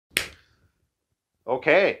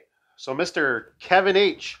Okay, so Mr. Kevin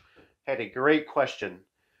H had a great question,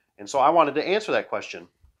 and so I wanted to answer that question.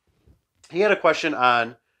 He had a question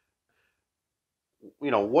on,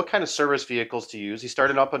 what kind of service vehicles to use. He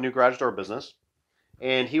started up a new garage door business,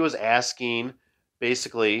 and he was asking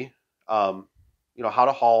basically, um, how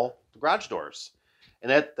to haul the garage doors,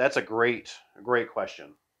 and that's a great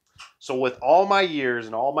question. So with all my years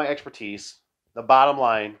and all my expertise, the bottom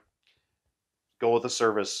line, go with a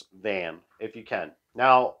service van if you can.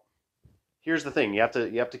 Now, here's the thing: you have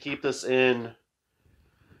to keep this in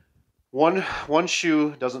one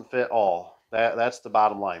shoe doesn't fit all. That's the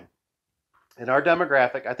bottom line. In our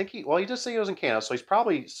demographic, I think he just said he was in Canada, so he's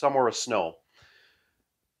probably somewhere with snow.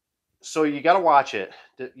 So you got to watch it.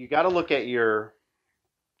 You got to look at your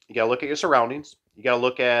surroundings. You got to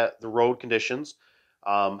look at the road conditions.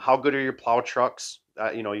 How good are your plow trucks?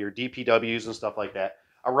 Your DPWs and stuff like that.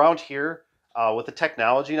 Around here, with the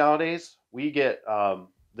technology nowadays, we get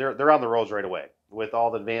they're on the roads right away with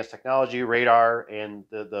all the advanced technology, radar, and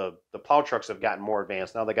the plow trucks have gotten more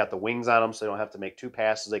advanced. Now they got the wings on them, so they don't have to make two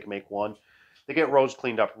passes; they can make one. They get roads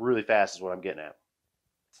cleaned up really fast, is what I'm getting at.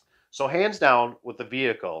 So hands down with the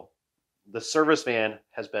vehicle, the service van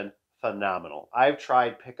has been phenomenal. I've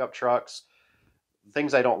tried pickup trucks.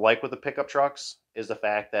 Things I don't like with the pickup trucks is the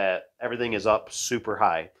fact that everything is up super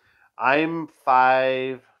high. I'm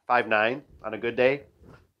 5'9" on a good day,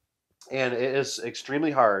 and it is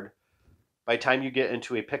extremely hard by the time you get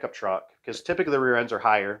into a pickup truck because typically the rear ends are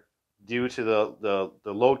higher due to the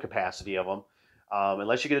load capacity of them.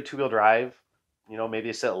 Unless you get a two-wheel drive, maybe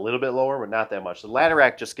it's set a little bit lower, but not that much. The ladder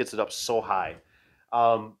rack just gets it up so high.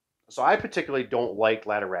 Um, so I particularly don't like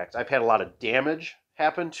ladder racks. I've had a lot of damage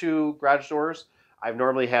happen to garage doors. I've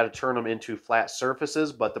normally had to turn them into flat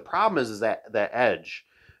surfaces, but the problem is that edge.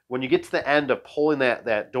 When you get to the end of pulling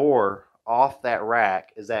that door off that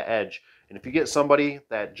rack is that edge. And if you get somebody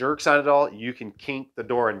that jerks on it all, you can kink the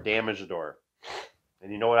door and damage the door.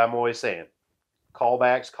 And you know what I'm always saying?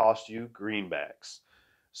 Callbacks cost you greenbacks.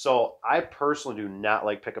 So I personally do not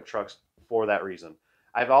like pickup trucks for that reason.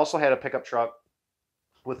 I've also had a pickup truck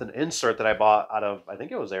with an insert that I bought out of, I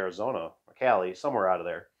think it was Arizona or Cali, somewhere out of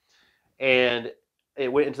there, and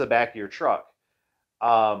it went into the back of your truck.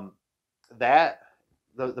 Um, that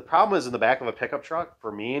the problem is in the back of a pickup truck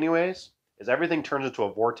for me, anyways, is everything turns into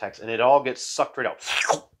a vortex and it all gets sucked right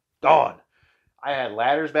out, gone. I had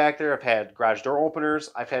ladders back there. I've had garage door openers.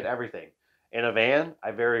 I've had everything. In a van,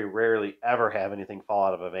 I very rarely ever have anything fall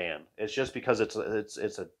out of a van. It's just because it's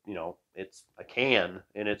a can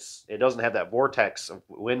and it doesn't have that vortex of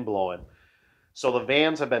wind blowing. So the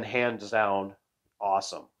vans have been hands down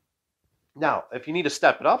awesome. Now, if you need to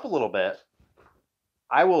step it up a little bit,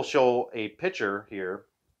 I will show a picture here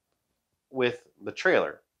with the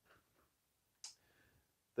trailer.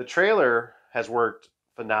 The trailer has worked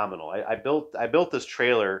phenomenal. I built this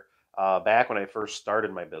trailer back when I first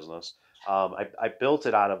started my business. I built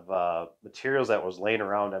it out of materials that was laying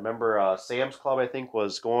around. I remember Sam's Club, I think,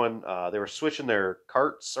 was going. They were switching their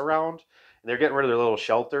carts around, and they're getting rid of their little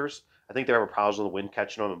shelters. I think they were having problems with the wind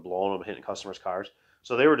catching them and blowing them, hitting customers' cars.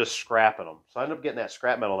 So they were just scrapping them. So I ended up getting that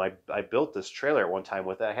scrap metal, and I built this trailer at one time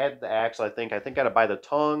with it. I had the axle. I think I had to buy the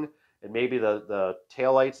tongue and maybe the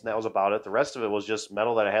tail lights, and that was about it. The rest of it was just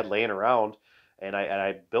metal that I had laying around, and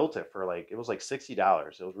I built it for it was like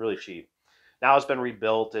 $60. It was really cheap. Now it's been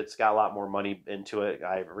rebuilt. It's got a lot more money into it.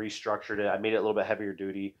 I've restructured it. I made it a little bit heavier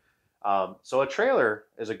duty. So a trailer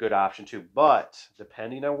is a good option too, but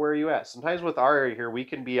depending on where you at. Sometimes with our area here, we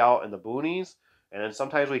can be out in the boonies, and then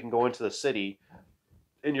sometimes we can go into the city,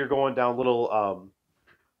 and you're going down little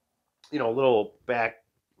back,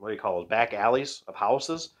 what do you call it, back alleys of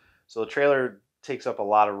houses. So the trailer takes up a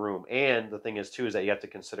lot of room. And the thing is too is that you have to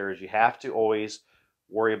consider is you have to always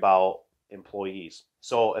worry about employees.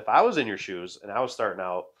 So if I was in your shoes and I was starting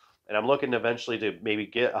out and I'm looking eventually to maybe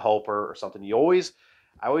get a helper or something, I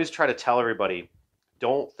always try to tell everybody,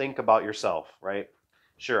 don't think about yourself, right?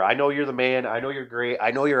 Sure, I know you're the man. I know you're great.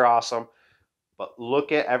 I know you're awesome. But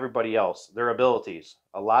look at everybody else, their abilities.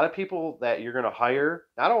 A lot of people that you're going to hire,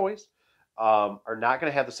 not always, are not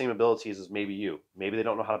going to have the same abilities as maybe you. Maybe they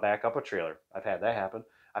don't know how to back up a trailer. I've had that happen.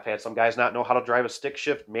 I've had some guys not know how to drive a stick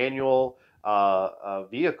shift manual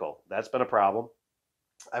vehicle. That's been a problem.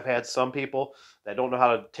 I've had some people that don't know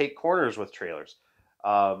how to take corners with trailers.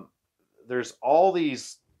 Um, there's all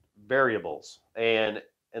these variables, and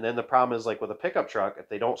then the problem is like with a pickup truck, if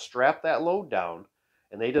they don't strap that load down,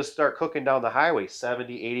 and they just start cooking down the highway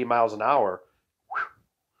 70, 80 miles an hour,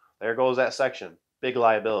 there goes that section. Big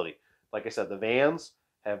liability. Like I said, the vans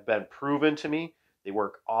have been proven to me. They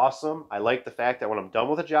work awesome. I like the fact that when I'm done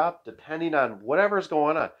with a job, depending on whatever's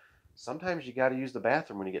going on, sometimes you got to use the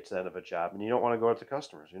bathroom when you get to the end of a job and you don't want to go out to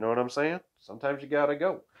customers. You know what I'm saying? Sometimes you got to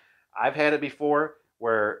go. I've had it before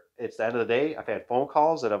where it's the end of the day. I've had phone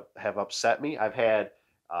calls that have upset me. I've had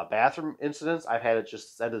bathroom incidents. I've had it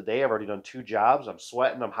just the end of the day. I've already done 2 jobs. I'm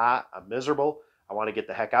sweating. I'm hot. I'm miserable. I want to get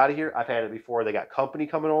the heck out of here. I've had it before. They got company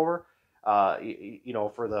coming over,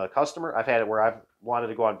 for the customer. I've had it where I've wanted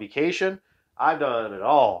to go on vacation. I've done it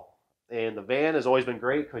all. And the van has always been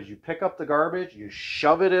great because you pick up the garbage, you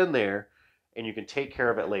shove it in there, and you can take care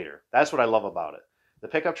of it later. That's what I love about it. The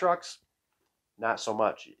pickup trucks, not so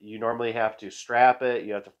much. You normally have to strap it.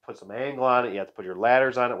 You have to put some angle on it. You have to put your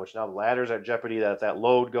ladders on it, which now the ladders are at jeopardy. That if that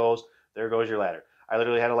load goes, there goes your ladder. I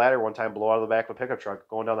literally had a ladder one time blow out of the back of a pickup truck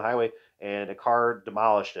going down the highway, and a car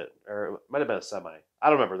demolished it. Or it might have been a semi. I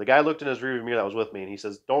don't remember. The guy looked in his rearview mirror that was with me, and he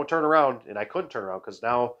says, "Don't turn around." And I couldn't turn around because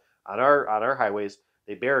now on our highways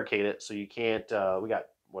they barricade it so you can't. We got,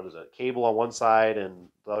 what is it, cable on one side and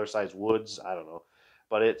the other side's woods. I don't know,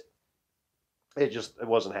 but it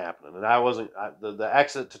wasn't happening, and I wasn't the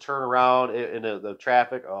exit to turn around in the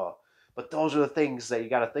traffic. Oh, but those are the things that you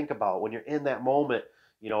got to think about when you're in that moment.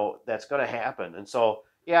 That's going to happen, and so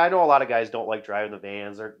yeah, I know a lot of guys don't like driving the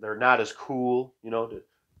vans. They're not as cool.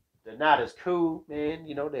 They're not as cool, man.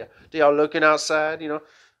 They are looking outside.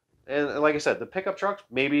 And like I said, the pickup trucks,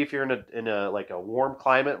 maybe if you're in a like a warm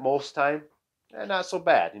climate most of the time, not so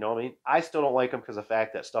bad. I mean, I still don't like them because of the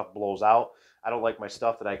fact that stuff blows out. I don't like my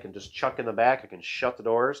stuff that I can just chuck in the back. I can shut the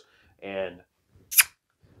doors, and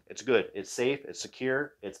it's good. It's safe. It's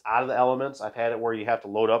secure. It's out of the elements. I've had it where you have to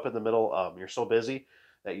load up in the middle. You're so busy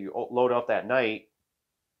that you load up that night,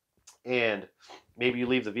 and maybe you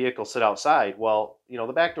leave the vehicle sit outside. Well,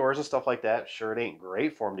 the back doors and stuff like that, sure, it ain't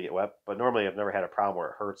great for them to get wet, but normally I've never had a problem where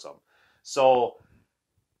it hurts them. So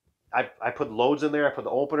I put loads in there. I put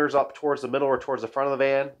the openers up towards the middle or towards the front of the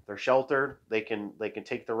van. They're sheltered. They can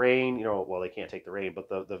take the rain. Well, they can't take the rain, but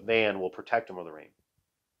the van will protect them with the rain.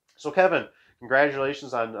 So Kevin,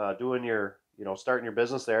 congratulations on doing your starting your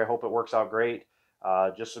business there. I hope it works out great.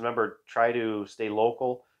 Just remember, try to stay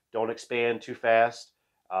local. Don't expand too fast,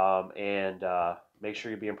 and make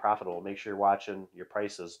sure you're being profitable. Make sure you're watching your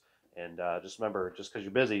prices. And just remember, just because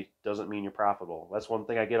you're busy doesn't mean you're profitable. That's one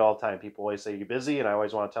thing I get all the time. People always say, "You're busy," and I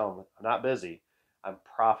always want to tell them, "I'm not busy. I'm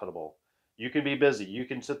profitable." You can be busy. You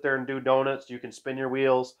can sit there and do donuts. You can spin your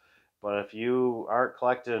wheels. But if you aren't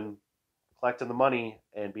collecting the money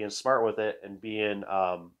and being smart with it and being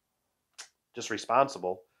just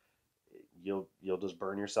responsible, you'll just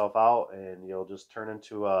burn yourself out, and you'll just turn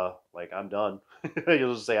into like, "I'm done."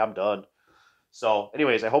 You'll just say, "I'm done." So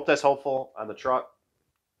anyways, I hope that's helpful on the truck,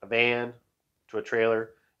 a van, to a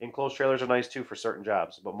trailer. Enclosed trailers are nice too for certain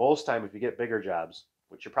jobs, but most time if you get bigger jobs,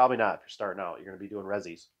 which you're probably not if you're starting out, you're going to be doing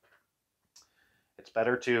resis. It's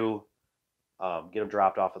better to get them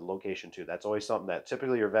dropped off at the location too. That's always something that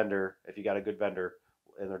typically your vendor, if you got a good vendor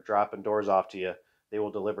and they're dropping doors off to you, they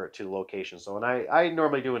will deliver it to the location. So, and I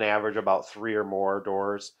normally do an average about 3 or more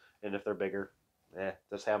doors, and if they're bigger,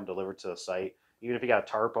 just have them delivered to the site. Even if you got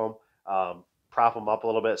to tarp them, prop them up a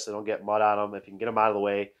little bit so they don't get mud on them. If you can get them out of the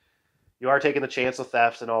way, you are taking the chance of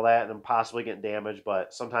thefts and all that, and them possibly getting damaged.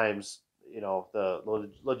 But sometimes, the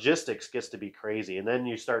logistics gets to be crazy, and then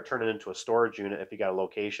you start turning it into a storage unit if you got a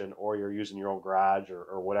location, or you're using your own garage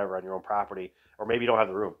or whatever on your own property, or maybe you don't have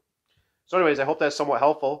the room. So, anyways, I hope that's somewhat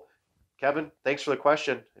helpful. Kevin, thanks for the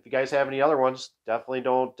question. If you guys have any other ones, definitely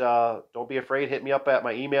don't be afraid. Hit me up at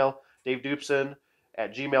my email,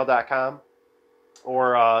 davedubson@gmail.com,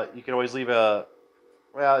 or you can always leave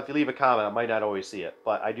if you leave a comment, I might not always see it,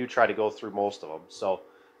 but I do try to go through most of them. So,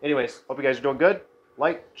 anyways, hope you guys are doing good.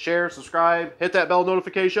 Like, share, subscribe, hit that bell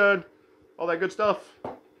notification, all that good stuff.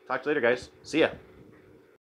 Talk to you later, guys. See ya.